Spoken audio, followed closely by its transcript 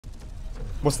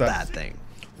What's that? That thing.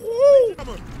 Woo!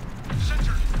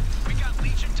 Center, we got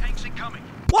Legion tanks incoming.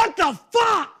 What the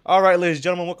fuck? All right, ladies and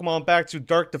gentlemen, welcome on back to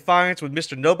Dark Defiance with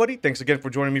Mr. Nobody. Thanks again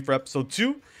for joining me for episode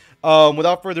 2.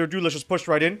 Without further ado, let's just push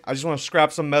right in. I just want to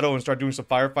scrap some metal and start doing some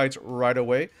firefights right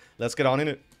away. Let's get on in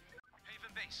it.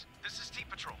 Haven Base, this is T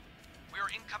Patrol. We are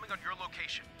incoming on your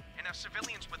location and have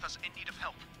civilians with us in need of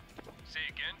help. Say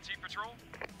again, T Patrol?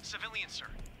 Civilians, sir.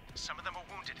 Some of them are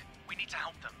wounded. We need to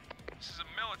help them. This is a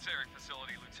military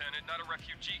facility, Lieutenant, not a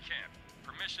refugee camp.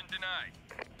 Permission denied.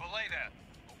 Belay that.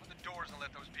 Open the doors and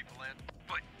let those people in.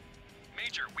 But,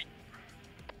 Major, we...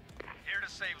 Here to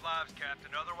save lives, Captain.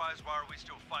 Otherwise, why are we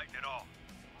still fighting at all?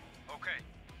 Okay,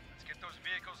 let's get those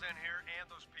vehicles in here and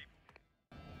those people.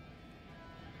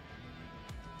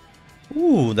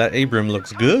 Ooh, that Abram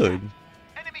looks good.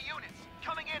 Enemy units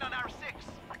coming in on our 6.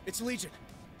 It's Legion.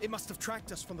 They must have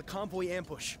tracked us from the convoy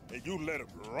ambush. And you led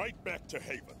them right back to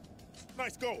Haven.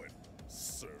 Nice going,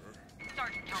 sir.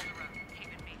 Sergeant Calderon,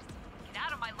 Haven Base. Get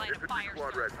out of my line of fire,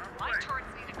 sir. My turrets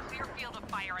need a clear field of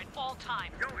fire at all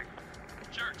times.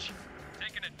 Church,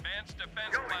 take an advanced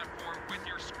defense platform with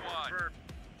your squad.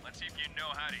 Let's see if you know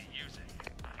how to use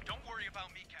it. Don't worry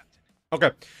about me, Captain.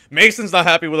 Okay, Mason's not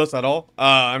happy with us at all.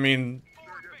 I mean,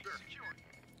 Forward base secured.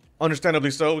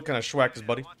 understandably so. We kind of schwacked his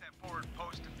buddy. I want that forward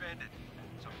post defended.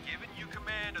 So I'm giving you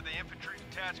command of the infantry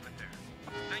detachment there.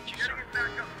 Thank you, sir.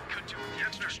 Could do with the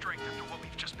extra strength after what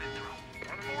we've just been through.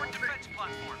 Forward defense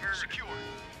platform secure.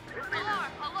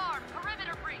 Alarm! Alarm!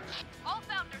 Perimeter breach! All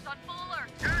founders on full alert!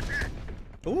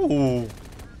 Ooh.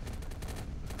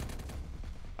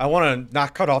 I want to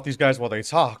not cut off these guys while they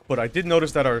talk, but I did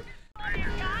notice that our... Come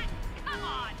here, guys! Come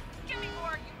on! Give me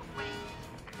more you can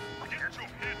wait! Get your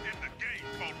head in the game,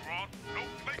 Calderon. No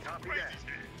place for crazies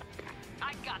here.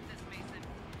 I got this, Mason.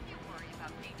 You worry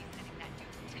about babysitting that new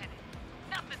lieutenant.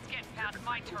 Nothing's getting past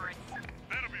my turrets.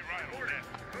 That'll be right on that.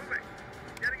 Moving.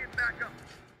 Getting it back up.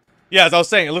 Yeah, as I was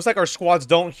saying, it looks like our squads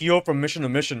don't heal from mission to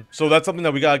mission. So that's something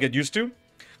that we gotta get used to.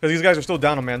 Because these guys are still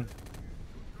down a man.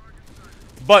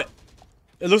 But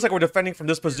it looks like we're defending from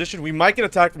this position. We might get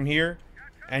attacked from here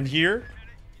and here.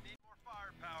 You need more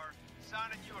firepower.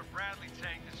 Signing you a Bradley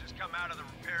tank that's just come out of the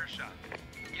repair shop.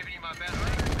 Giving you my best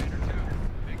Terminator too.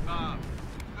 Big Bob.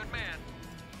 Good man.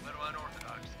 A little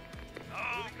unorthodox.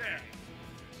 Okay.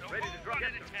 So ready to drop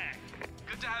an attack.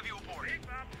 Good to have you aboard. Big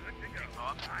Bob, good to go.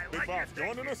 Big Bob's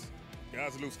joining us?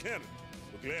 Guy's a loose cannon.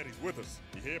 We're glad he's with us.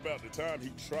 You hear about the time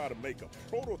he tried to make a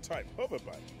prototype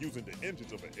hoverbike using the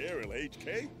engines of an aerial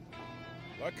HK?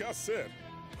 Like I said,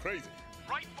 crazy.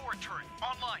 Right forward turret.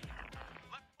 Online.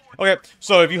 Okay,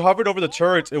 so if you hovered over the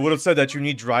turrets, it would have said that you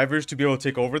need drivers to be able to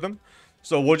take over them.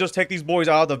 So we'll just take these boys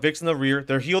out of the Vicks in the rear.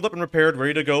 They're healed up and repaired,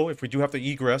 ready to go if we do have to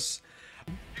egress.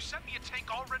 You sent me a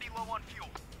tank already low on fuel.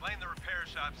 Blame the repair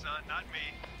shop, son, not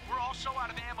me. We're also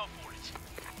out of ammo for it.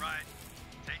 Right.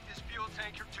 Take this fuel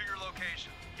tanker to your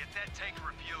location. Get that tanker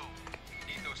refueled.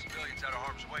 Need those civilians out of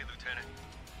harm's way, Lieutenant.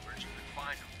 Where'd you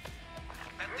find them?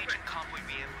 That Legion convoy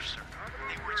we ambushed, sir.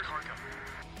 They were its cargo.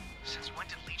 Since when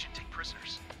did Legion take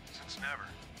prisoners? Since never.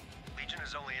 Legion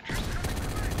is only interested.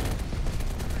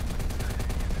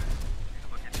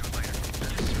 Look into it later.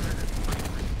 Yes, sir.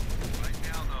 Right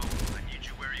now, though, I need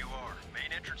you where you are.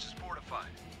 Main entrance is fortified.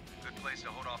 Good place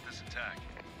to hold off this attack.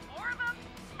 More of them?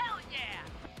 Hell yeah!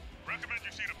 Recommend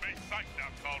you see the base site now,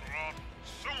 Calderon.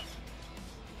 Soon.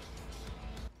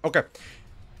 Okay.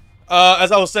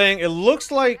 As I was saying, it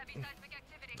looks like... Heavy seismic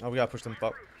activity. Oh, we gotta push them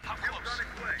up. How close?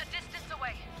 A distance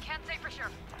away. Can't say for sure.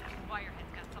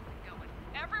 Wirehead's got something going.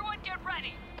 Everyone get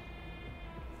ready!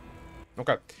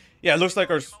 Okay. Yeah, it looks like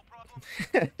our... No problem.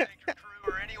 Take your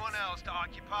crew or anyone else to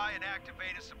occupy and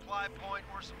activate a supply point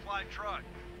or supply truck.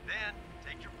 Then,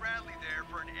 take your Bradley there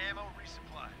for an ammo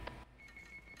resupply.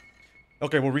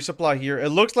 Okay, we'll resupply here. It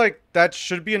looks like that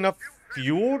should be enough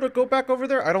fuel to go back over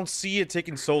there. I don't see it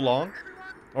taking so long.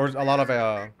 Or a lot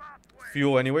of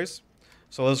fuel anyways.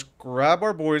 So let's grab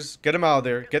our boys, get them out of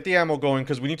there, get the ammo going,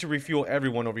 because we need to refuel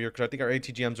everyone over here, because I think our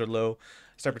ATGMs are low,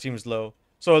 sniper team is low.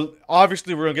 So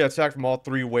obviously we're going to get attacked from all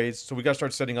 3 ways, so we got to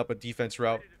start setting up a defense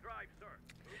route.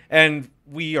 And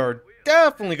we are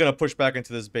definitely going to push back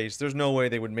into this base. There's no way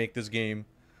they would make this game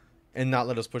and not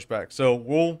let us push back. So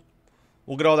we'll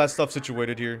get all that stuff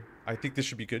situated here. I think this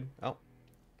should be good. Oh.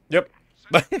 Yep.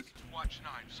 Watch 9.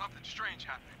 Something strange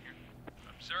happening here.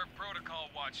 Observe protocol,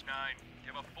 Watch 9.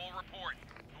 Give a full report.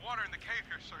 The water in the cave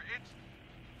here, sir, it's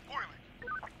boiling.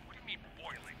 What do you mean,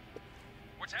 boiling?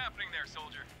 What's happening there,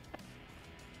 soldier?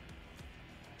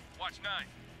 Watch 9.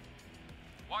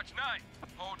 Watch 9.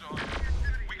 Hold on.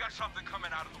 We got something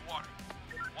coming out of the water.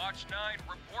 Watch 9,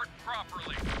 report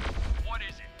properly. What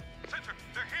is it? Center,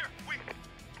 they're here.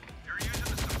 They're using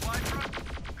the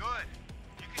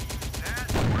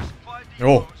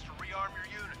Oh. depots to rearm your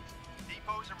units.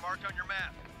 Depots are marked on your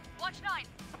map. Watch 9.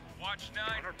 Watch 9.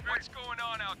 What's going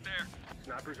on out there?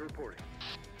 Snipers reporting.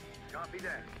 Copy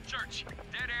that. Church,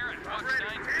 dead air at Watch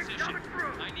 9's position.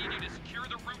 I need you to secure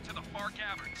the route to the far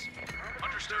caverns.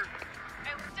 Understood.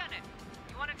 Hey, Lieutenant,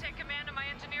 you want to take command of my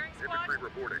engineering squad?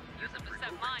 reporting. Use them to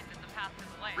set mines in the path to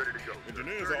the lake. Ready to go.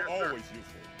 Engineers are always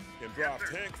useful. Can drive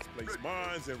tanks, place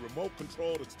mines, and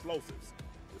remote-controlled explosives.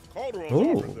 If Calderon's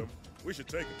Ooh. offering them, we should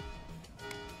take them.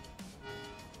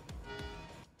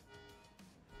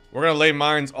 We're gonna lay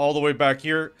mines all the way back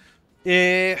here.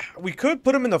 We could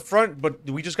put them in the front, but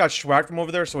we just got schwacked from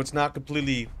over there, so it's not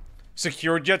completely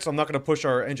secured yet, so I'm not gonna push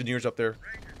our engineers up there.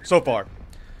 So far.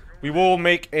 We will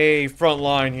make a front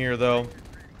line here, though.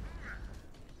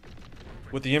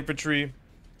 With the infantry.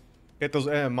 Get those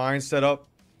mines set up.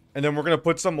 And then we're gonna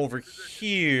put some over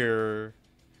here.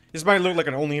 This might look like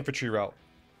an only infantry route.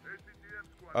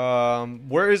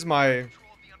 Where is my...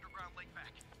 Control of the underground lake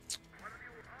back.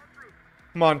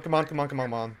 Come on, come on, come on, come on,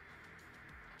 come on.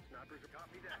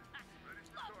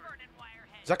 Slow burning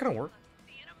wirehead. Is that gonna work?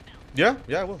 See you in a minute. Yeah,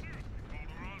 yeah, it will.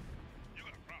 Calderon, you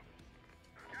got a problem.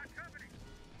 Got company.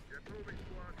 Get moving,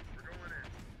 squad. We're going in.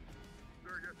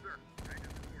 Sir, yes, sir.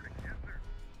 Agents reporting. Yes, sir.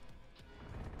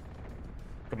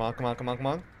 Come on, come on, come on, come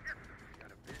on.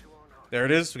 Got a visual on hot. There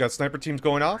it is. We got sniper teams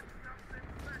going off.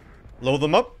 Load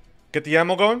them up. Get the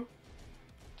ammo going.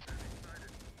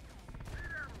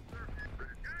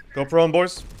 Go prone,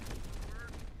 boys.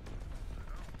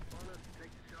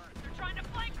 They're trying to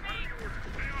flank me.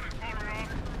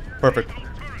 Perfect. Don't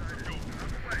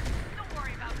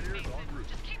worry about me, Mason.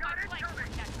 Just keep my flank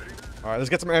protected. Alright, let's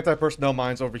get some anti-personnel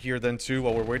mines over here then, too,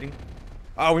 while we're waiting.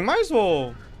 We might as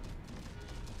well...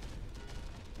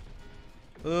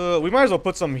 we might as well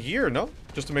put some here, no?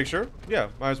 Just to make sure? Yeah,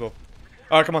 might as well.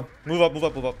 Alright, come on. Move up, move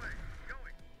up, move up.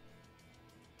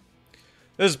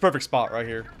 This is a perfect spot right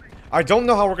here. I don't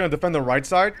know how we're going to defend the right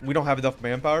side. We don't have enough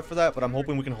manpower for that, but I'm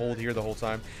hoping we can hold here the whole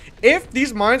time. If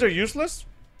these mines are useless,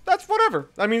 that's whatever.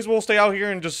 That means we'll stay out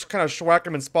here and just kind of schwack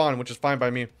them and spawn, which is fine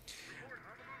by me.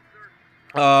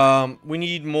 We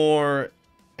need more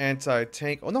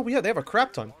anti-tank. Oh, no, they have a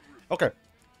crap ton. Okay.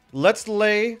 Let's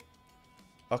lay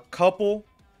a couple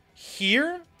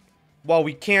here while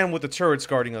we can with the turrets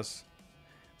guarding us.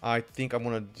 I think I'm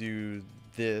going to do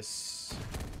this.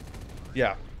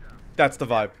 Yeah, that's the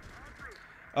vibe.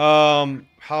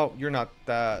 How you're not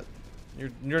that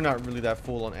you're not really that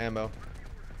full on ammo.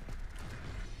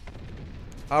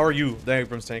 How are you, the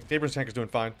Abrams tank? The Abrams tank is doing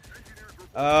fine.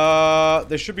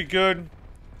 They should be good.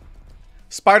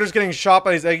 Spider's getting shot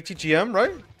by his ATGM,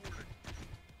 right?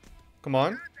 Come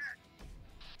on.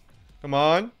 Come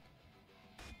on.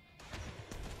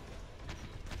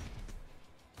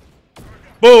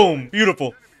 Boom!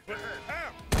 Beautiful. It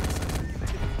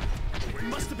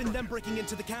must have been them breaking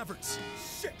into the caverns.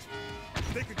 Shit!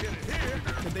 They could get it here.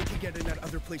 And they could get in at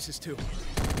other places too.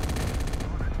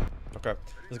 Okay,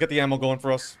 let's get the ammo going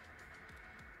for us.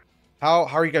 How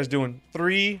are you guys doing?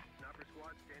 3.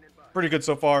 Pretty good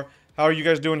so far. How are you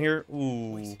guys doing here?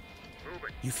 Ooh.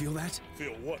 You feel that?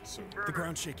 Feel what, sir? The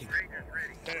ground shaking.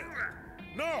 Hell.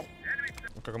 No!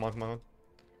 Okay, come on, come on.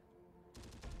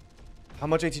 How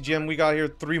much ATGM we got here?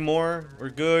 3 more. We're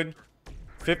good.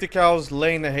 50 cows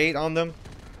laying the hate on them.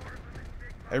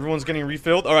 Everyone's getting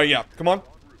refilled. All right, yeah. Come on.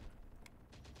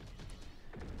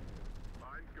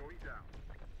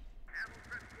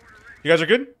 You guys are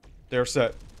good? They're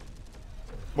set.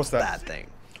 What's that? That thing.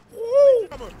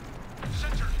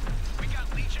 Center, we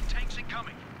got Legion tanks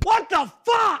incoming. What the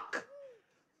fuck?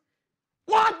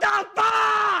 What the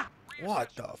fuck?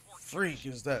 What the freak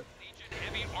is that? Legion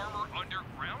heavy armor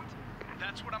underground?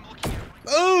 That's what I'm looking at.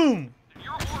 Boom!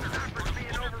 Your order.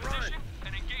 Hold your position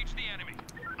and engage the enemy.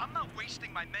 I'm not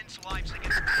wasting my men's lives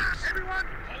against tanks. Everyone,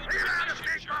 Hold your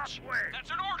position, Church. That's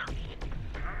an order.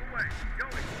 out of the way.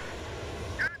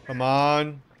 Going. Come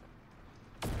on.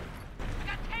 I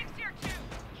got tanks here too.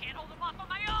 Can't hold them off on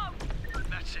my own.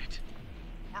 That's it.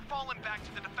 We're falling back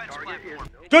to the defense platform.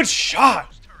 Good shot!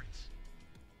 Those turrets.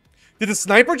 Did the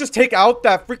sniper just take out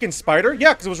that freaking spider?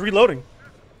 Yeah, because it was reloading.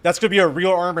 That's going to be a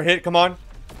real armor hit. Come on.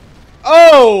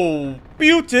 Oh!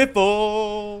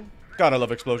 Beautiful! God, I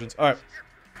love explosions. Alright.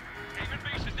 Haven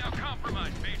base is now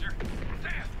compromised, Major.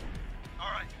 Damn.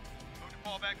 All right. Move to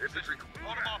fall back position.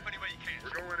 Hold them off any way you can.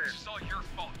 We're going in. This is all your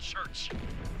fault, Church.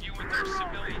 You and those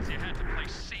civilians you had to play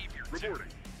savior to.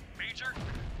 Reporting. Major,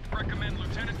 recommend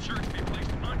Lieutenant Church be placed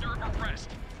under arrest,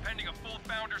 pending a full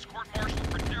Founders Court Martial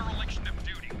for dereliction of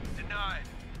duty. Denied.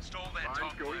 Stole that Mine's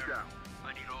talk going there. down.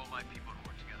 I need all my people to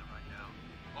work together right now.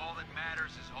 All that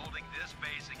matters is holding this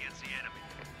base against the enemy.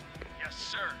 Yes,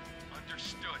 sir.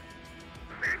 Understood.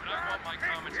 My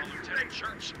comments on Lieutenant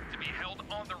Church to be held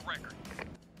on the record.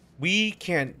 We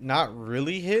can't not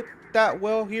really hit that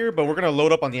well here, but we're gonna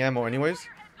load up on the ammo anyways.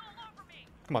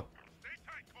 Come on. Stay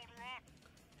tight, Calderon.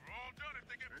 We're all done if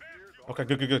they get past you. Okay,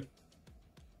 good, good, good.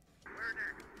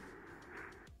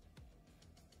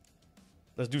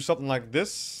 Let's do something like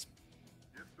this.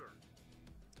 Yes, sir.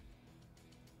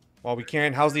 While we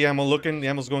can. How's the ammo looking? The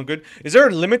ammo's going good. Is there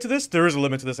a limit to this? There is a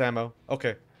limit to this ammo.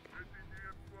 Okay.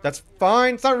 That's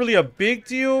fine. It's not really a big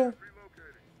deal.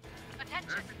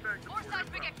 Attention! More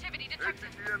seismic activity detected.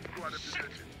 ATGM squad in Shit!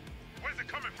 position. Where's it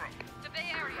coming from? The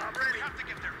Bay Area. We have to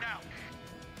get there now.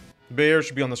 Bayer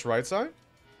should be on this right side.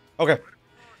 Okay.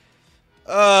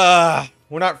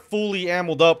 We're not fully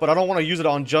ammoed up, but I don't want to use it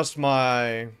on just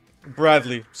my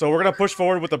Bradley. So we're gonna push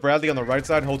forward with the Bradley on the right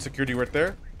side and hold security right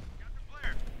there. Captain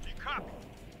Blair, do you copy?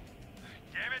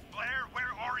 Damn it, Blair,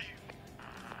 where are you?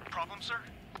 Problem, sir?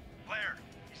 Blair,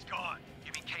 he's gone.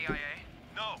 You mean KIA?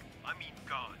 No, I mean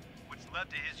gone. What's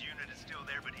left of his unit is still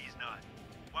there, but he's not.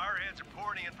 Wireheads are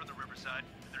pouring in from the riverside,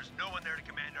 and there's no one there to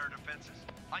command our defenses.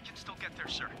 I can still get there,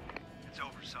 sir. It's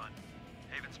over, son.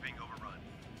 Haven's being overrun.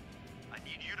 I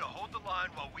need you to hold the line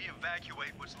while we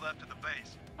evacuate what's left of the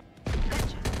base.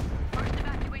 Attention! First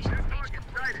evacuation stage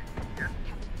complete. Captain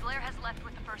Blair has left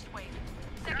with the first wave.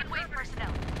 Second wave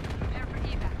personnel. Prepare for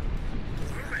evac.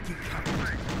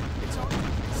 It's our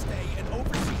duty to stay and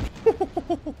oversee.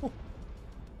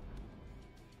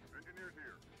 Engineers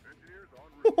here. Engineers en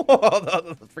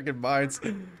route. The freaking mines.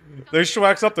 They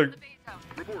schwacks up there. The Bay Zone.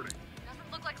 Reporting.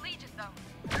 Doesn't look like Legion though.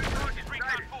 Target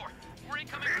Recon 4. We're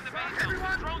incoming from the Bay Zone.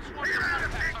 Drone swarms are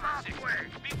contacts on our 6. Be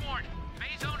warned.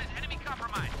 Bay Zone is enemy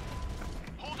compromised.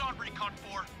 Hold on, Recon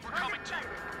 4. We're coming to you.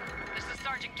 This is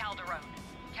Sergeant Calderon.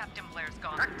 Captain Blair's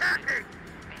gone. Attacking!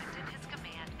 Abandoned his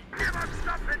command. Give them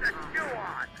something to chew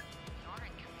on! You're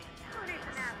in command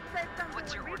now.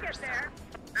 What's your order, sir?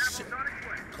 Ammo's on its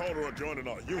way. Calderon joining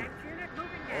our unit.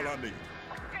 All I need.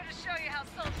 Here to show you how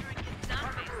soldiering gets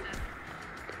done, Mason.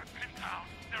 Pin down.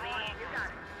 They're all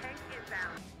over.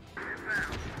 Inbound.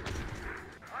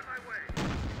 On my way.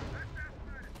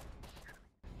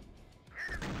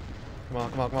 Come on,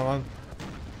 come on, come on, come on.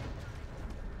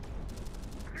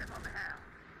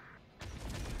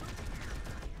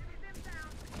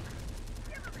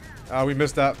 We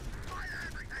missed that.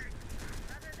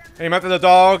 Aim after the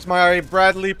dogs, my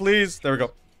Bradley, please. There we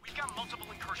go. We've got multiple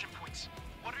incursion points.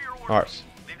 What are your orders? All right.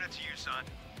 Leaving it to you, son.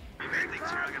 You made things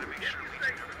here. I gotta make sure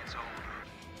Legion never gets hold of it.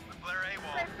 With Blair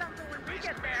AWOL, base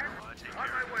command, take On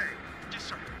care my of it. way. Yes,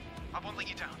 sir. I won't let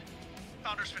you down.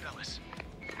 Founders Fidelis.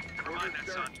 Never mind that,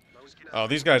 son. Just get Oh,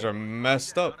 these guys are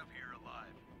messed out up. of here alive.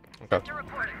 Okay. To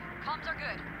reporting. Comms are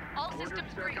good. All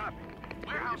systems green.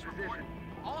 Warehouse report.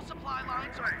 All supply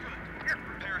lines are good.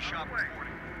 Repair shop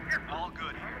reporting. All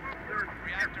good here.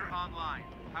 Reactor online.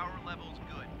 Power levels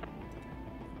good.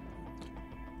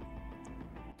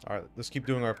 All right, let's keep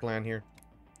doing our plan here.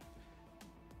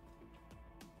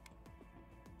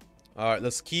 All right,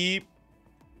 let's keep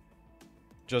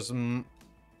just. Oh,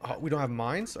 we don't have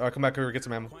mines. All right, come back here, get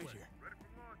some ammo. Quiet here.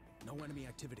 No enemy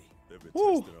activity. They've been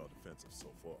Woo. testing our defensive so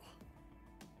far.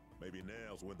 Maybe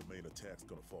now's when the main attack's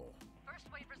gonna fall.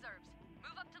 First wave reserves.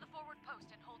 Move up to the forward post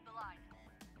and hold the line.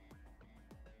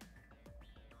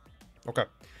 Okay,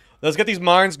 let's get these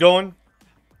mines going.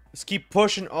 Let's keep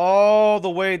pushing all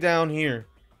the way down here.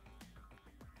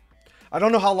 I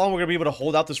don't know how long we're gonna be able to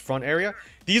hold out this front area.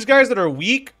 These guys that are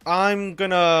weak, I'm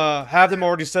gonna have them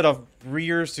already set up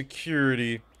rear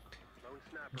security,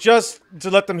 just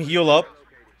to let them heal up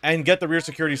and get the rear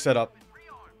security set up,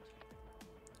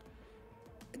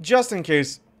 just in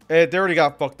case they already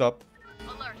got fucked up.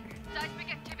 Alert.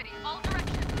 Seismic activity. All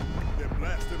directions. They're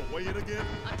blasting away it again.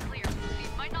 Unclear. These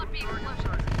might not be explosions.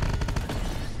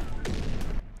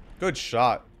 Good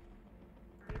shot.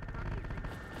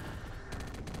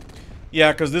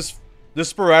 Yeah, because this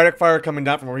sporadic fire coming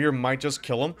down from over here might just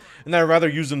kill him, and I'd rather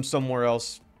use them somewhere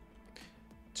else.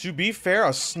 To be fair,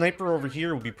 a sniper over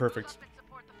here would be perfect. Move up and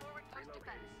support the forward post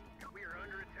defense. We are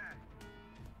under attack.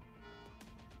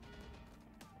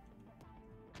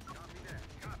 Copy that.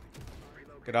 Copy.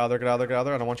 Get out of there, get out of there, get out of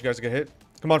there. I don't want you guys to get hit.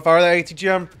 Come on, fire that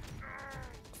ATGM.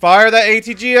 Fire that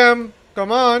ATGM.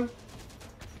 Come on. Change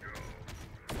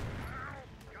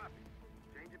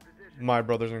in position. My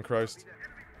brothers in Christ.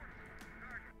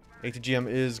 ATGM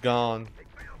is gone.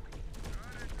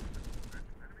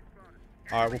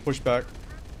 Alright, we'll push back.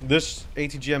 This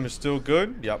ATGM is still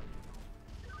good. Yep.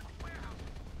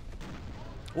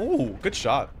 Ooh, good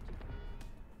shot.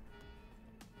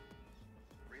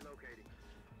 Relocating.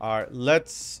 Alright,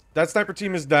 let's... That sniper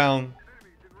team is down.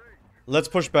 Let's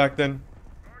push back then.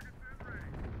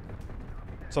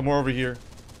 Somewhere over here.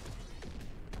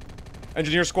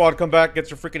 Engineer squad, come back, get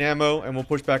your freaking ammo, and we'll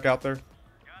push back out there.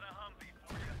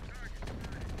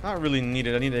 Not really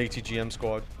needed. I need an ATGM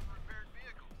squad.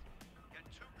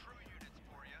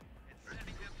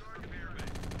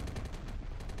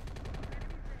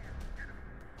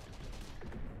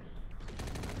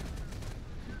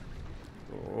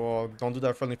 Oh, don't do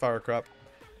that friendly fire crap.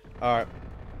 Alright.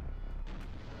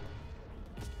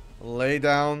 Lay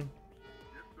down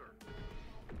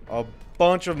a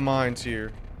bunch of mines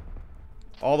here.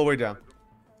 All the way down.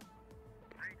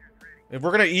 If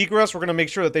we're gonna egress, we're gonna make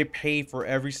sure that they pay for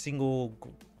every single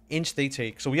inch they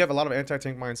take. So we have a lot of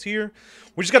anti-tank mines here.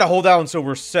 We just gotta hold out until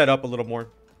we're set up a little more.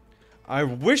 I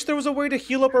wish there was a way to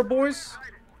heal up our boys.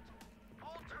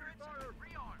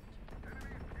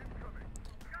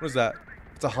 What is that?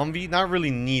 It's a Humvee? Not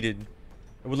really needed.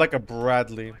 It would like a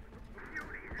Bradley.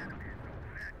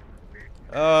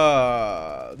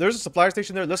 There's a supply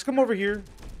station there. Let's come over here.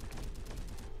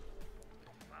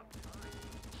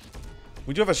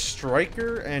 We do have a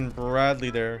Striker and Bradley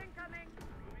there.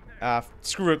 Ah,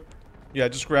 screw it. Yeah,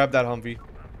 just grab that Humvee.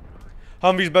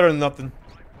 Humvee's better than nothing.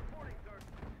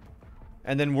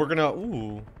 And then we're gonna...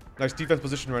 Ooh. Nice defense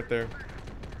position right there.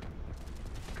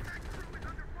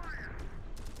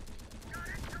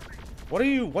 What are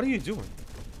you doing?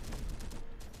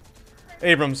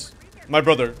 Abrams. My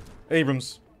brother.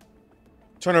 Abrams.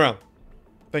 Turn around.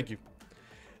 Thank you.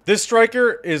 This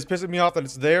Striker is pissing me off that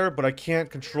it's there, but I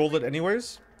can't control it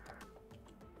anyways.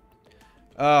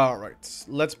 Alright.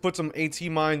 Let's put some AT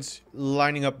mines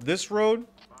lining up this road.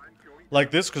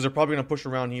 Like this, because they're probably going to push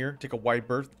around here. Take a wide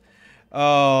berth.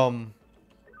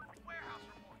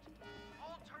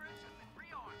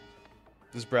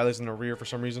 This Bradley's in the rear for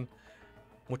some reason.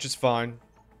 Which is fine.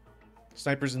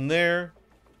 Sniper's in there.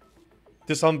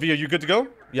 This Humvee, are you good to go?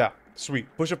 Yeah. Sweet.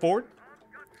 Push it forward.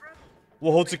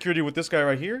 We'll hold security with this guy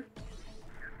right here.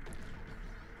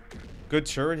 Good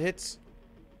turret hits.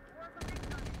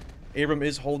 Abram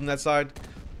is holding that side.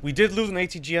 We did lose an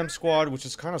ATGM squad, which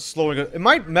is kind of slowing it. It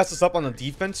might mess us up on the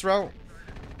defense route.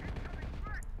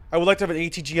 I would like to have an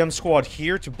ATGM squad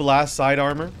here to blast side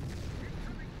armor.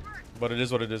 But it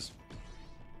is what it is.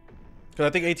 Because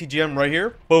I think ATGM right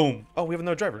here. Boom. Oh, we have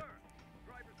another driver.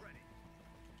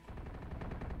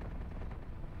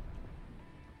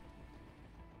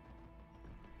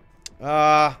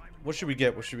 What should we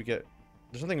get? What should we get?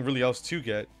 There's nothing really else to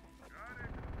get.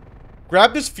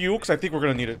 Grab this fuel, because I think we're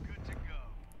going to need it.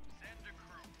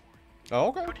 Oh,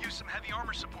 okay. Could use some heavy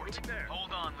armor support.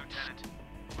 Hold on, Lieutenant.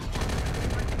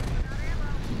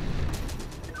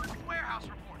 Warehouse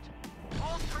report.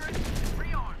 All turrets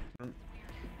rearmed.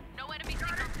 No enemy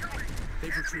signals.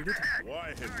 They've retreated?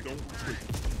 Why don't retreat?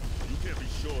 You can't be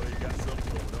sure they got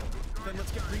something going on. Then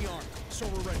let's get rearmed, so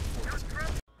we're ready for it.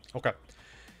 Okay.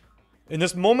 In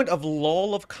this moment of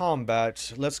lull of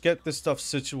combat, let's get this stuff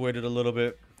situated a little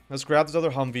bit. Let's grab this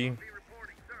other Humvee.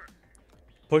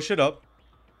 Push it up.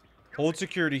 Hold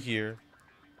security here.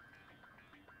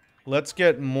 Let's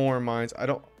get more mines. I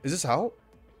don't... Is this out?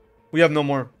 We have no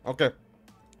more. Okay.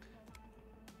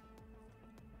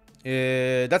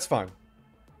 That's fine.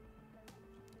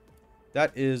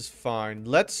 That is fine.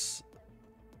 Let's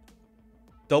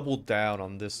double down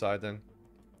on this side then.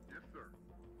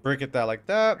 Break it that like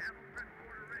that.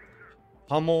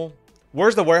 Hummel.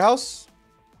 Where's the warehouse?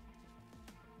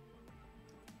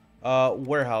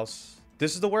 Warehouse.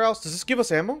 This is the warehouse? Does this give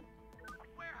us ammo?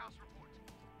 Warehouse report.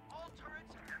 All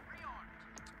turrets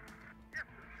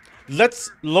rearmed. Let's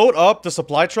load up the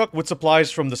supply truck with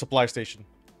supplies from the supply station.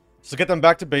 So get them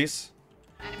back to base.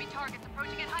 Enemy targets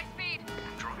approaching at high speed.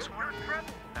 Drone swarm?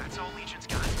 That's all Legion's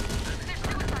got. They're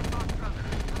suicide bombs, brother.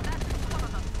 That's one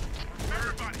of them.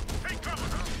 Everybody, take cover.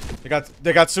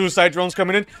 They got suicide drones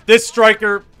coming in. This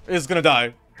Striker is gonna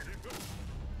die.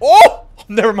 Oh!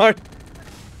 Never mind.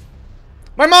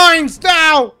 My mines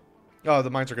now! Oh, the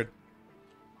mines are good.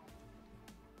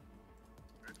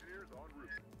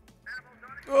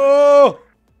 Oh!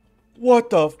 What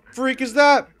the freak is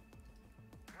that?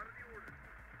 Forward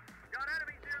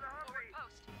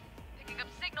post. Picking up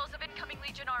signals of incoming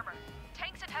Legion armor.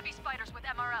 Tanks and heavy spiders with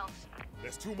MRLs.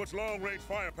 There's too much long-range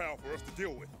firepower for us to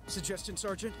deal with. Suggestion,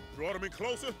 Sergeant? Draw them in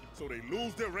closer so they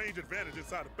lose their range advantage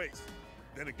inside the base.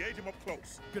 Then engage them up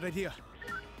close. Good idea.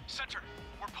 Center,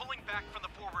 we're pulling back from the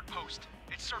forward post.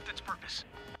 It served its purpose.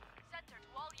 Center to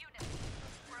all units.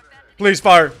 We're abandoning Please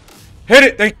fire. Hit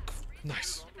it.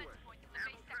 Nice. defense points in the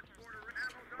base sectors.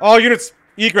 All units,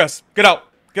 egress. Get out.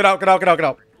 Get out, get out, get out, get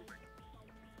out.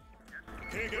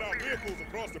 Can't get our vehicles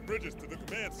across the bridges to the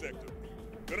command sector.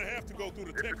 Gonna have to go through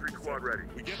through the Infantry technical squad center. ready.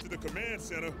 We get to the command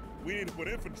center, we need to put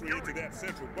infantry into that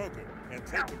central bunker and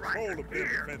take control of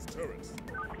their defense turrets.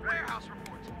 Warehouse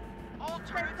reports. All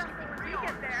turrets have been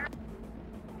rearmed.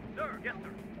 Sir, yes, sir.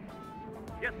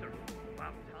 Yes, sir.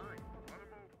 About time.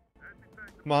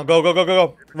 Come on, go, go, go, go,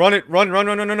 go. Run it. Run, run,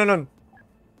 run, run, run, run, run.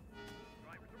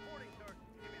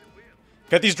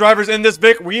 Get these drivers in this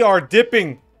Vic. We are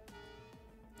dipping.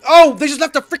 Oh, they just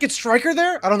left a freaking striker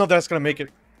there? I don't know if that's going to make it.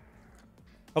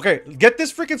 Okay, get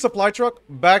this freaking supply truck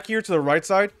back here to the right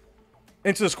side.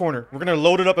 Into this corner. We're going to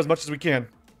load it up as much as we can.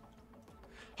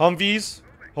 Humvees.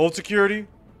 Hold security.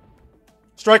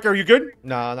 Striker, are you good?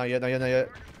 Nah, not yet, not yet, not yet.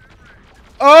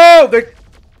 Oh, they...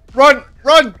 Run,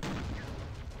 run!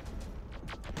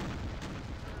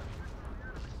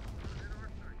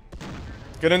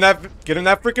 Get in that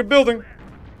freaking building.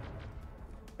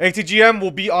 ATGM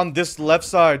will be on this left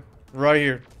side, right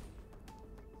here.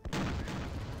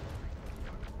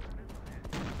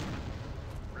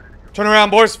 Turn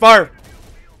around, boys. Fire.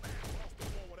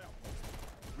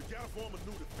 We gotta form a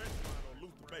new defense line on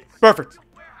Luther Base. Perfect.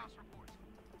 Warehouse reports.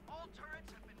 All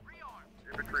turrets have been rearmed.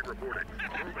 Infantry reported.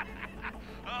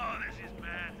 Oh, this is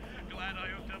bad. Glad I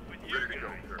hooked up with you guys.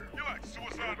 You like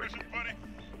suicide mission, buddy?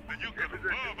 Then you could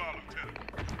love our lieutenant.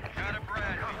 Got a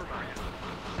Brad for you.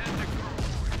 Send the crew.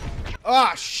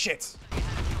 Ah, shit.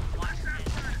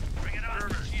 Bring it on,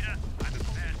 Cheetah. I'm the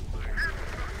bad player.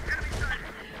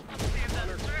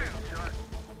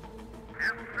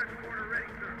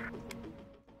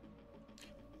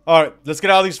 Alright, let's get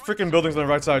out of these freaking buildings on the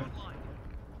right side.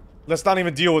 Let's not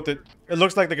even deal with it. It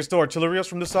looks like they can still artillery us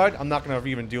from this side. I'm not gonna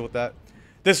even deal with that.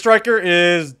 This striker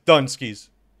is done, skis.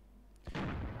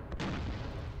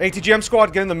 ATGM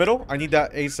squad, get in the middle. I need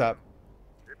that ASAP.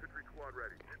 Infantry squad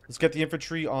ready. Let's get the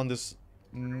infantry on this...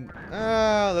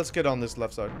 let's get on this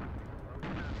left side.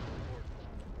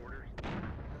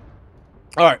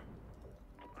 Alright.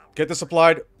 Get this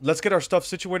supplied. Let's get our stuff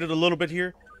situated a little bit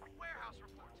here. Warehouse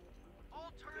reports.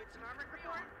 All turrets have been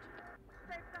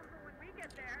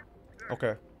rearmed.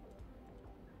 Okay.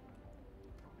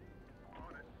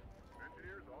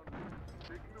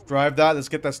 Drive that. Let's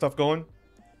get that stuff going.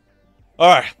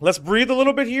 Alright, let's breathe a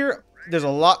little bit here. There's a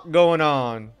lot going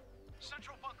on.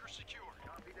 Central bunker secure.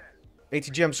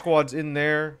 ATGM squad's in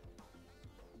there.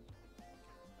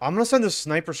 I'm gonna send the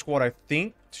sniper squad, I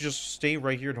think, to just stay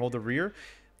right here and hold the rear.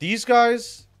 These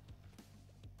guys,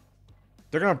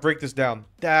 they're gonna break this down.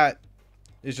 That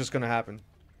is just gonna happen.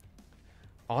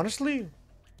 Honestly, New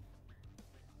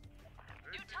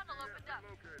tunnel opened up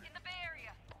in the Bay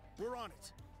Area. We're on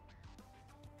it.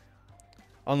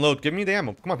 unload. Give me the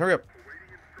ammo. Come on, hurry up.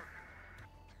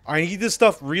 I need this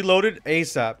stuff reloaded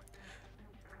ASAP.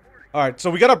 Alright, so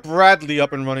we got a Bradley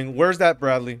up and running. Where's that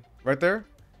Bradley? Right there?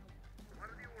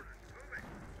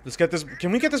 Let's get this.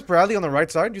 Can we get this Bradley on the right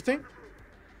side, do you think?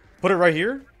 Put it right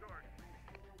here?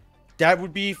 That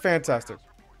would be fantastic.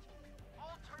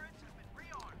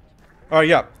 Alright,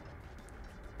 yeah.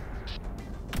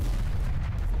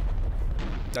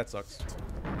 That sucks.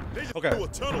 Okay. Through a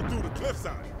tunnel through the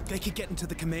cliffside. They could get into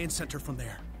the command center from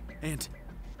there. And,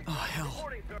 oh hell,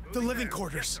 the living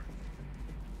quarters.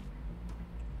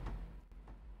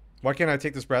 Why can't I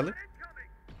take this Bradley?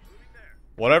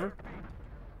 Whatever.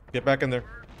 Get back in there.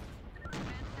 Command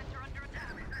center under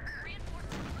attack.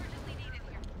 Reinforcements urgently needed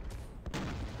here.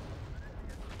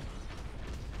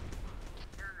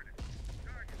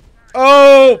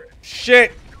 Oh,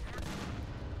 shit.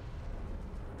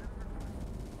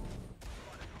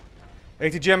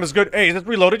 ATGM is good. Hey, is this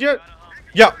reloaded yet?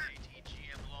 Yeah.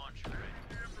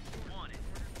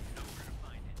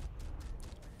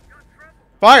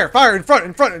 Fire, fire, in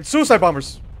front, suicide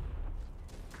bombers.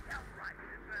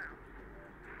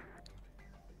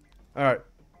 Alright.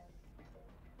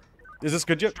 Is this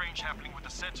good yet? Strange happening with the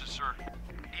sensors, sir.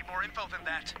 Need more info than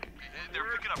that. They're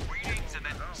picking up readings and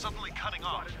then suddenly cutting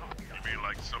off. You mean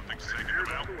like something's taking them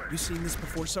out? You seen this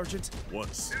before, Sergeant?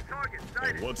 Once.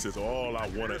 And once is all I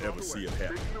want to ever see it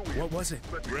happen. What was it?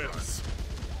 Revs.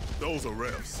 Those are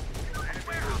revs.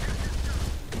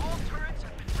 All turrets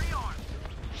have been rearmed.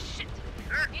 Shit!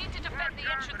 Need to defend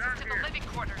the entrance to the living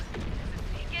quarters.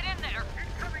 Get in there.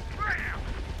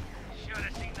 Should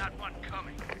have seen that one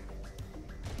coming.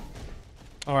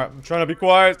 Alright, I'm trying to be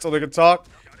quiet so they can talk.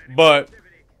 But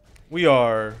we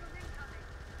are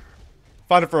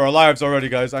fighting for our lives already,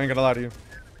 guys. I ain't gonna lie to you.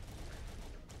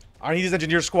 I need this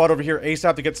engineer squad over here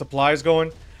ASAP to get supplies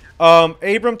going.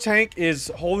 Abram tank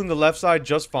is holding the left side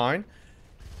just fine.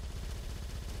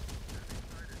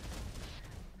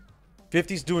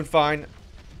 50's doing fine.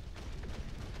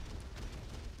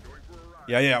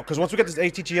 Yeah, because once we get this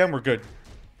ATGM, we're good.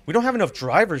 We don't have enough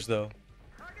drivers, though.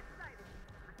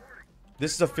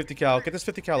 This is a 50 cal. Get this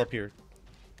 50 cal up here.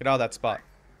 Get out of that spot.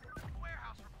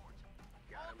 Warehouse reports.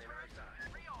 All turrets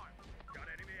rearmed. Got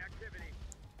enemy activity.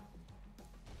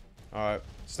 Alright.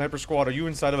 Sniper squad, are you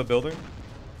inside of a building?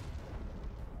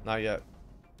 Not yet.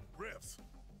 Refs,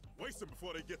 waste them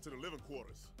before they get to the living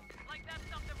quarters. Like that's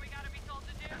something we gotta be told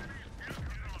to do.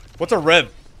 What's a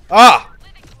rev? Ah!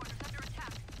 Living quarters under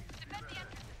attack. Defend the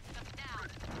entrances to them now.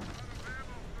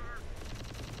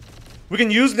 We can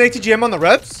use an ATGM on the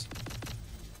revs?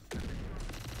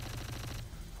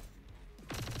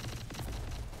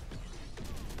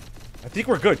 I think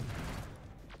we're good.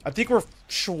 I think we're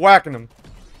schwacking them.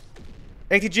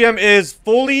 ATGM is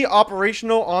fully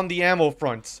operational on the ammo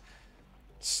fronts.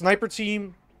 Sniper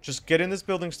team, just get in this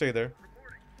building, stay there.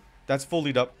 That's full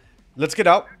lead up. Let's get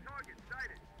out.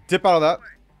 Dip out of that.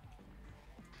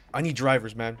 I need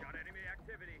drivers, man. Got enemy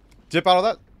activity. Dip out of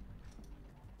that.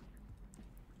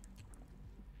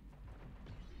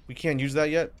 We can't use that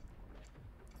yet.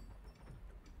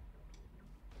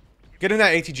 Get in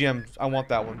that ATGM. I want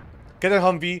that one. Get that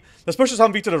Humvee. Let's push this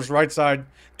Humvee to the right side.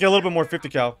 Get a little bit more 50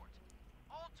 cal.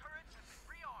 All turrets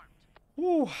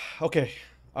rearmed. Ooh, okay.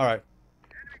 Alright.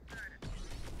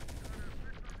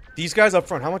 These guys up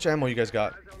front, how much ammo you guys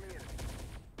got?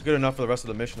 Good enough for the rest of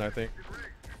the mission, I think.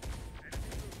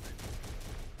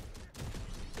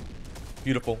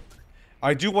 Beautiful.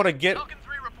 I do want to get... Falcon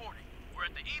 3 reporting. We're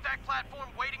at the evac platform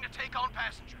waiting to take on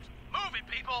passengers. Move it,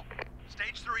 people!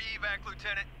 Stage 3 evac,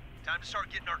 Lieutenant. Time to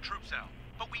start getting our troops out.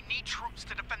 But we need troops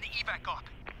to defend the evac op.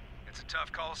 It's a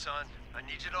tough call, son. I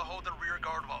need you to hold the rear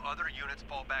guard while other units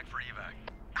fall back for evac.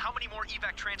 How many more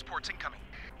evac transports incoming?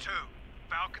 2.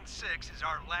 Falcon 6 is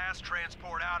our last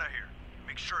transport out of here.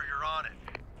 Make sure you're on it.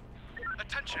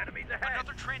 Attention!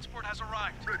 Another transport has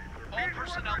arrived. All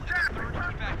personnel in the 3rd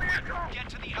evac wing, get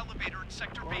to the elevator in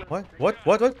Sector B. What?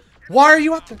 Why are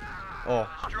you up there? Oh.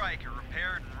 Striker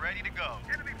repaired and ready to go.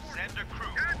 Send a crew.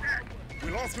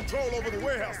 We lost control over the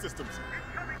warehouse systems.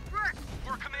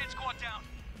 We're command squad down.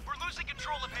 We're losing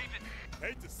control of Haven.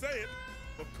 Hate to say it,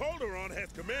 but Calderon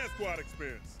has command squad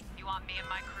experience. You want me and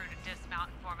my crew to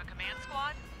dismount and form a command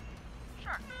squad?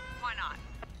 Sure, why not?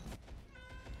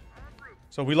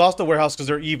 So we lost the warehouse because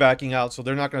they're evacing out, so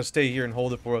they're not going to stay here and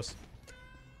hold it for us.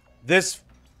 This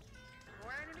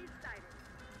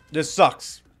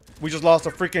sucks. We just lost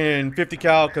a freaking 50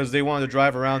 cal because they wanted to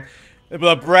drive around.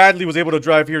 But Bradley was able to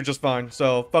drive here just fine,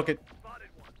 so fuck it.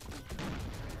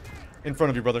 In front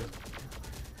of you, brother.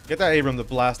 Get that Abram to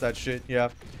blast that shit, yeah.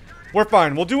 We're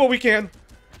fine. We'll do what we can.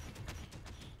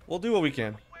 We'll do what we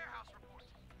can. Warehouse reports.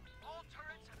 All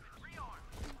turrets have been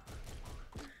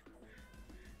rearmed.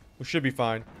 We should be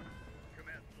fine.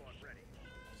 Command squad ready.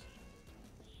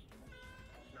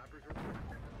 Snipers reporting.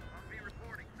 Humvee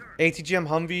reporting, sir. ATGM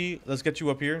Humvee, let's get you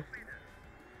up here.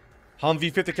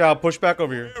 Humvee 50 cal, push back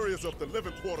over here. Areas of the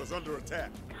living quarters under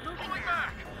attack. You're going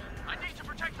back. I need to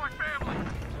protect my family.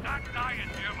 Not dying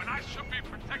here when I should be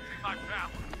protecting my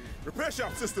family. Repair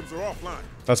shop systems are offline.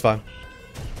 That's fine.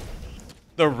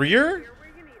 The rear?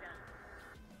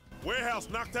 Warehouse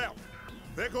knocked out.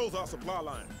 There goes our supply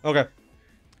line. Okay.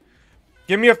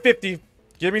 Give me a 50.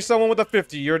 Give me someone with a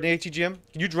 50. You're an ATGM.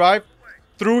 Can you drive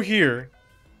through here?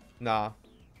 Nah.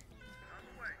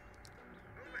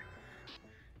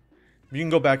 You can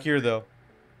go back here, though.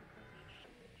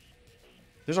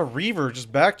 There's a Reaver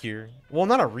just back here. Well,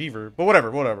 not a Reaver, but whatever.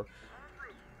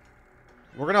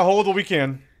 We're gonna hold what we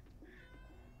can.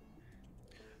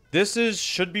 This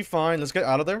should be fine. Let's get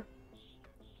out of there.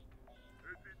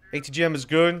 ATGM is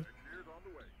good. Here's on the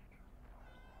way.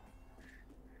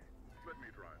 Let me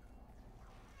drive.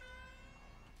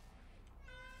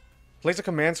 Place a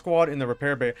command squad in the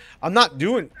repair bay. I'm not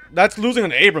doing... That's losing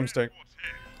an Abrams tank.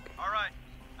 All right.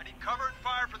 I need cover and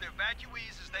fire for the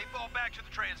evacuees as they fall back to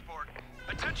the transport.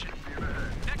 Attention.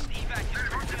 Next evac is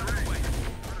currently on the way.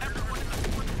 Everyone in the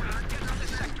 4th wing, get to the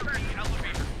Sector B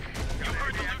elevator. You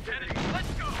heard the lieutenant.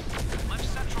 Let's go. Left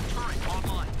central turret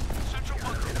online. Central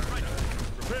bunker ready.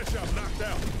 Repair shop knocked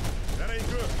out. That ain't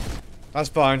good. That's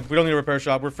fine. We don't need a repair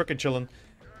shop. We're freaking chilling.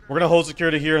 We're gonna hold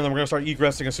security here, and then we're gonna start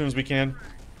egressing as soon as we can.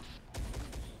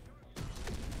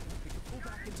 Pull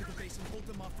back into the base and hold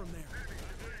them off from there.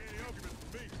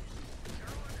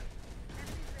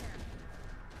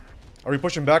 Are we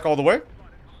pushing back all the way?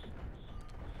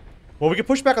 Well, we can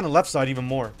push back on the left side even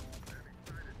more.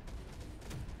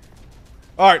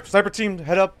 Alright, sniper team,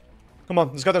 head up. Come on,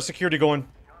 let's get that security going.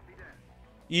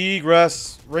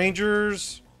 Egress.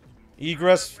 Rangers.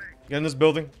 Egress. Get in this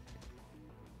building.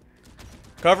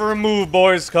 Cover and move,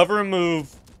 boys. Cover and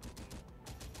move.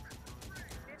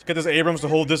 Let's get this Abrams to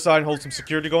hold this side and hold some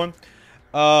security going.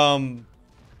 I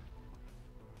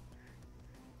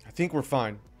I think we're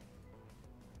fine.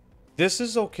 This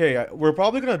is okay. We're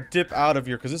probably gonna dip out of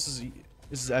here because this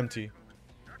is empty.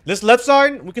 This left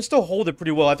side, we can still hold it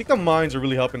pretty well. I think the mines are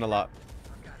really helping a lot.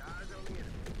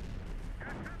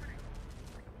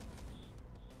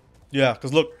 Yeah,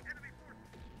 because look.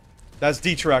 That's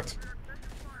detract.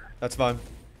 That's fine.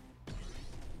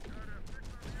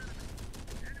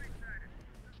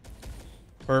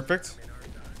 Perfect.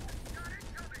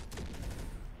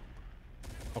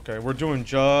 Okay, we're doing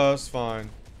just fine.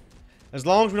 As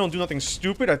long as we don't do nothing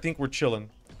stupid, I think we're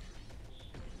chilling.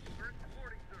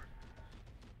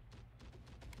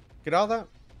 Get out of that.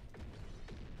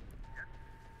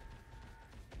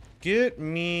 Get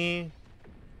me...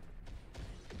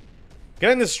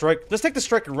 Get in this strike. Let's take the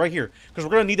striker right here. Because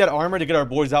we're going to need that armor to get our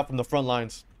boys out from the front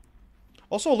lines.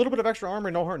 Also, a little bit of extra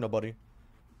armor, no hurt nobody.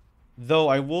 Though,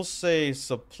 I will say,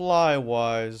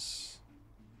 supply-wise,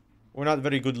 we're not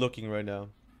very good looking right now.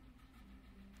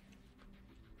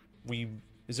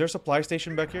 Is there a supply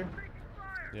station back here?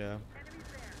 Yeah.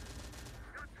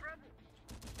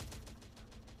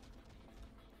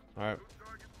 Alright.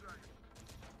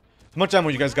 How much ammo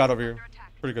you guys got over here?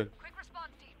 Pretty good. Quick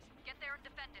response teams. Get there and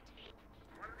defend it.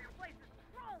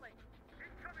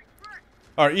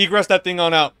 Alright, egress that thing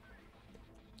on out.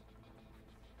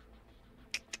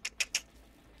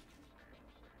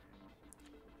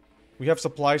 We have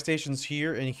supply stations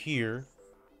here and here.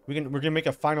 We're gonna make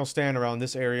a final stand around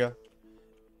this area.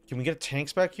 Can we get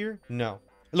tanks back here? No.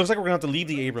 It looks like we're gonna have to leave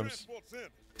the Abrams.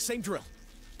 Same drill.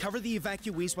 Cover the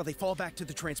evacuees while they fall back to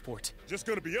the transport. Just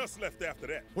gonna be us left after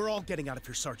that. We're all getting out of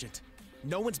here, Sergeant.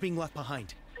 No one's being left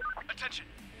behind. Attention.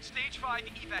 Stage 5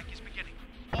 evac is beginning.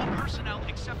 All personnel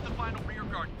except the final rear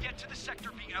guard get to the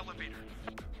Sector B elevator.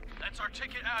 That's our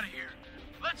ticket out of here.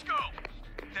 Let's go!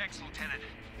 Thanks, Lieutenant.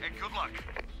 And good luck.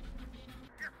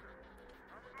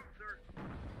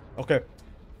 Okay.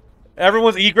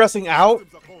 Everyone's egressing out.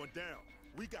 Systems are going down.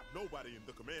 We got nobody in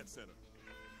the command center.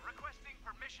 Requesting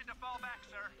permission to fall back,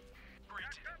 sir. Great.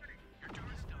 Your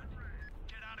duty's done.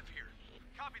 Get out of here.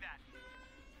 Copy that.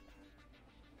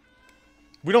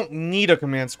 We don't need a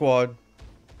command squad.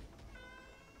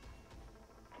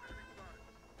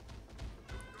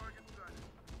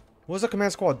 What does a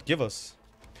command squad give us?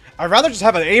 I'd rather just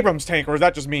have an Abrams tank, or is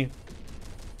that just me?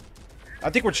 I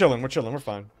think we're chilling. We're chilling. We're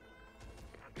fine.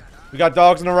 We got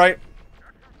dogs on the right.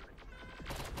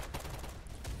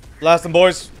 Blast them,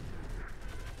 boys.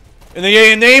 In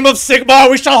the name of Sigma,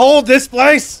 we shall hold this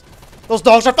place. Those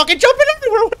dogs are fucking jumping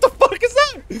everywhere. What the fuck is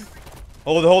that?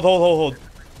 Hold.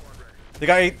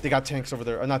 They got tanks over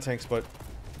there. Not tanks, but...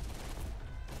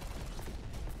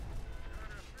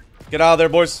 Get out of there,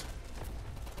 boys.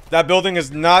 That building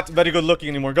is not very good looking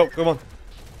anymore. Go, come on.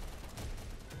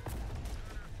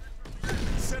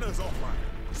 Center's offline.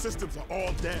 Systems are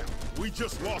all down. We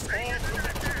just lost all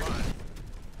connection line.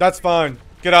 That's fine.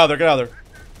 Get out of there, get out of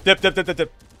there.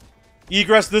 Dip.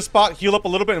 Egress this spot, heal up a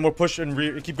little bit, and we'll push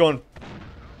and keep going.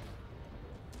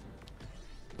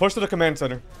 Push to the command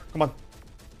center. Come on.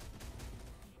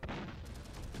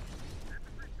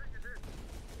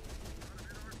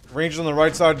 Rangers on the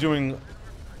right side doing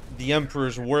the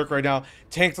Emperor's work right now.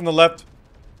 Tanks on the left.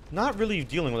 Not really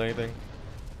dealing with anything.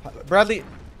 Bradley,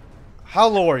 how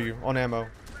low are you on ammo?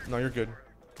 No, you're good.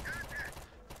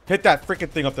 Hit that freaking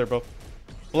thing up there, bro.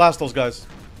 Blast those guys.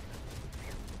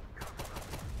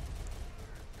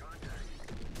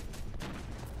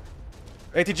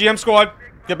 ATGM squad,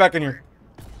 get back in here.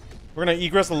 We're gonna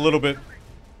egress a little bit.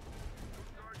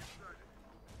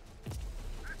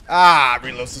 Ah,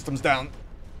 reload system's down.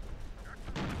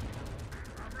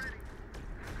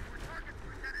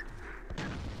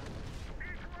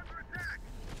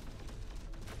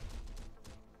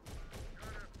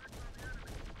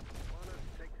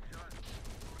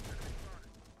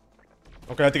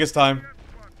 Okay, I think it's time.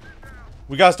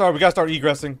 We gotta start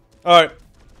egressing. Alright.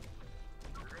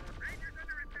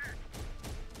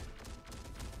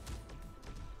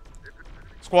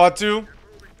 Squad 2,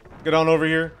 get on over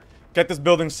here. Get this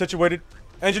building situated.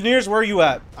 Engineers, where are you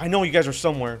at? I know you guys are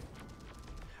somewhere.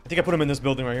 I think I put them in this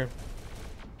building right here.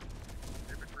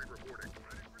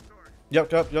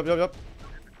 Yep.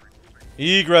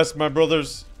 Egress, my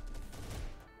brothers.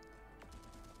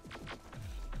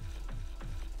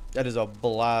 That is a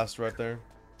blast right there.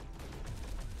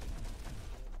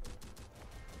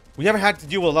 We haven't had to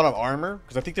deal with a lot of armor,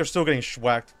 because I think they're still getting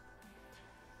schwacked.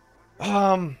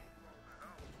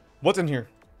 What's in here?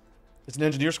 It's an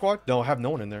engineer squad? No, I have no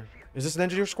one in there. Is this an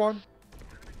engineer squad?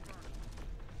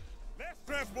 Last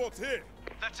transport's here.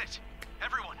 That's it.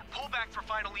 Everyone, pull back for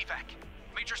final evac.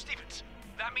 Major Stevens,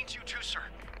 that means you too, sir.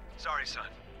 Sorry, son.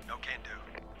 No can do.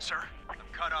 Sir? I'm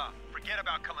cut off. Forget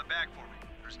about coming back for me.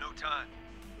 There's no time.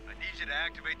 I need you to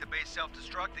activate the base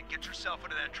self-destruct and get yourself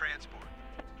into that transport.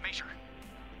 Major,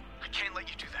 I can't let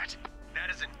you do that.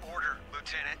 That is an order,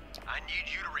 Lieutenant. I need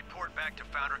you to report back to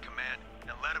Founder Command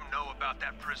and let them know about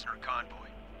that prisoner convoy.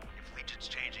 If Legion's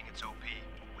changing its OP,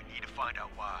 we need to find out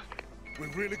why.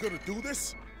 We're really gonna do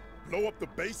this? Blow up the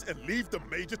base and leave the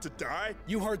Major to die?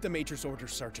 You heard the Major's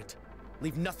orders, Sergeant.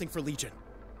 Leave nothing for Legion.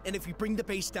 And if we bring the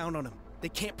base down on them, they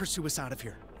can't pursue us out of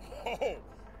here. Oh,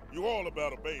 you all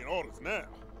about obeying orders now.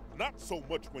 Not so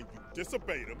much when you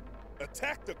disobeyed them,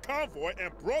 attacked the convoy,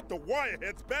 and brought the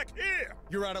wireheads back here!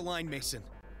 You're out of line, Mason.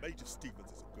 Major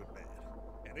Stevens is a good man,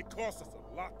 and it cost us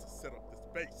a lot to set up this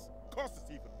base. Cost us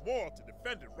even more to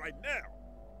defend it right now.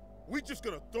 We just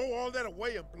gonna throw all that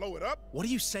away and blow it up? What are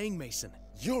you saying, Mason?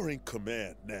 You're in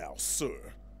command now,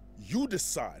 sir. You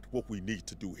decide what we need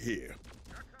to do here.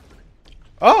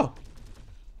 Oh.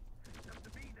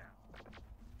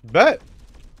 Bet.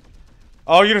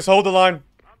 Oh, you just hold the line.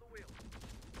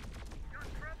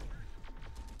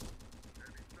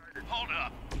 Hold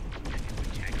up.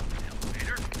 Check out the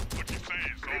elevator. What you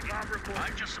saying, soldier?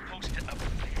 I'm just supposed to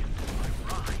upgrade my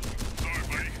ride. Sorry,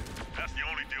 buddy. That's the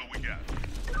only deal we got.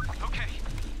 Okay,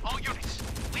 all units,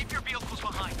 leave your vehicles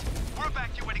behind. We're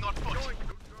evacuating on foot.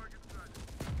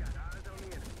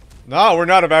 No, we're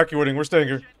not evacuating. We're staying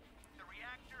here. The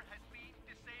reactor has been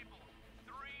disabled.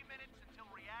 3 minutes until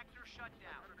reactor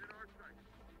shutdown.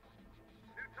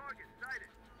 New target sighted.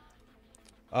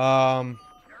 Um,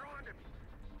 They're on him.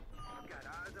 I've got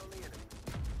eyes on the enemy.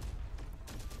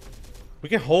 we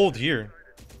can hold here.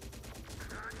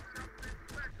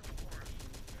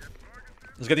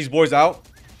 Let's get these boys out.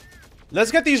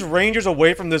 Let's get these Rangers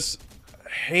away from this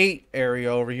hate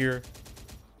area over here.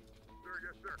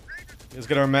 Let's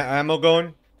get our ammo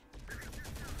going.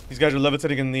 These guys are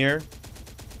levitating in the air.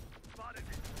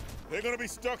 They're gonna be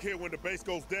stuck here when the base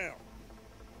goes down.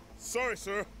 Sorry,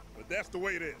 sir, but that's the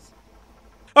way it is.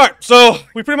 Alright, so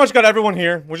we pretty much got everyone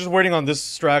here. We're just waiting on this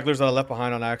stragglers that I left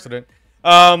behind on accident.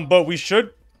 But we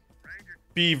should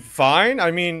be fine.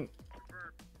 I mean,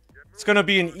 it's gonna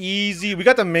be an easy... We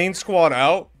got the main squad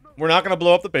out. We're not gonna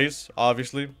blow up the base,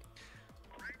 obviously.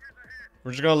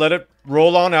 We're just gonna let it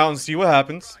roll on out and see what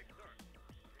happens.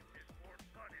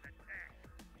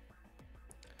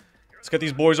 Let's get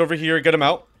these boys over here, get them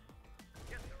out.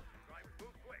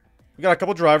 We got a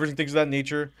couple drivers and things of that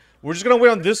nature. We're just gonna wait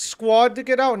on this squad to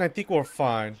get out, and I think we're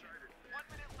fine.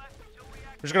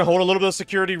 We're just gonna hold a little bit of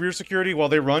security, rear security, while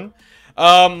they run.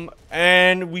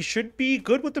 And we should be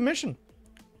good with the mission.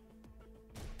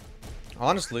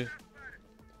 Honestly.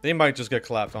 They might just get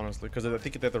clapped, honestly, because I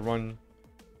think they have to run...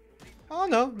 Oh,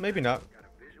 no, maybe not.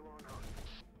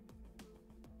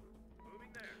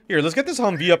 Here, let's get this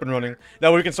Humvee up and running. That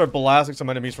way we can start blasting some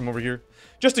enemies from over here.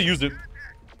 Just to use it.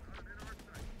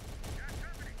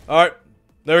 Alright.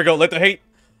 There we go. Let the hate.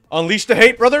 Unleash the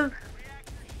hate, brother.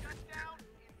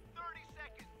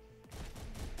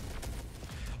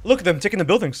 Look at them taking the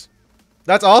buildings.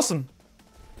 That's awesome.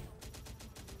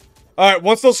 Alright,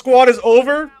 once the squad is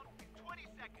over...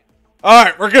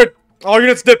 Alright, we're good. All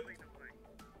units dip.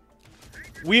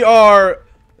 We are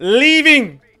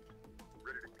leaving.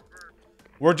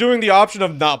 We're doing the option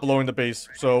of not blowing the base.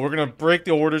 So we're going to break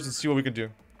the orders and see what we can do.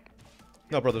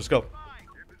 No, brothers, go.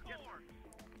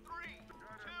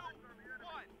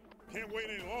 Can't wait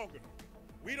any longer.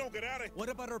 We don't get out of here. What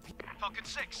about our people? Falcon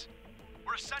 6,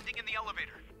 we're ascending in the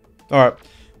elevator. Alright,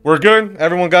 we're good.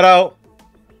 Everyone got out.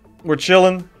 We're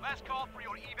chilling. Last call for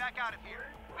your evac out of here.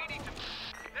 We need to...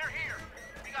 They're here.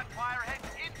 We got fireheads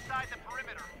inside the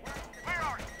perimeter. Where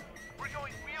are you? We're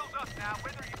going wheels up now,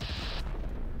 whether you...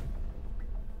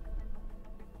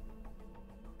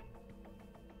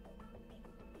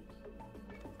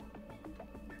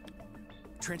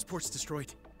 Transport's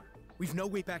destroyed. We've no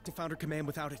way back to Founder Command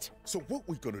without it. So what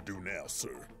we gonna do now,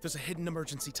 sir? There's a hidden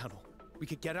emergency tunnel. We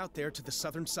could get out there to the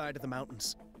southern side of the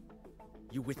mountains.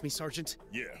 You with me, Sergeant?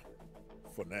 Yeah,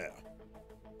 for now.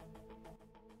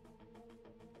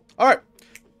 Alright.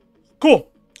 Cool.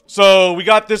 So we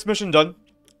got this mission done.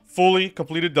 Fully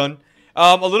completed, done.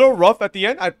 A little rough at the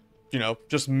end. I,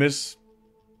 just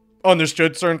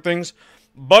misunderstood certain things.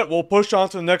 But we'll push on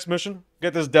to the next mission.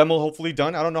 Get this demo hopefully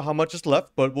done. I don't know how much is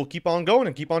left, but we'll keep on going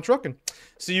and keep on trucking.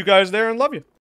 See you guys there and love you.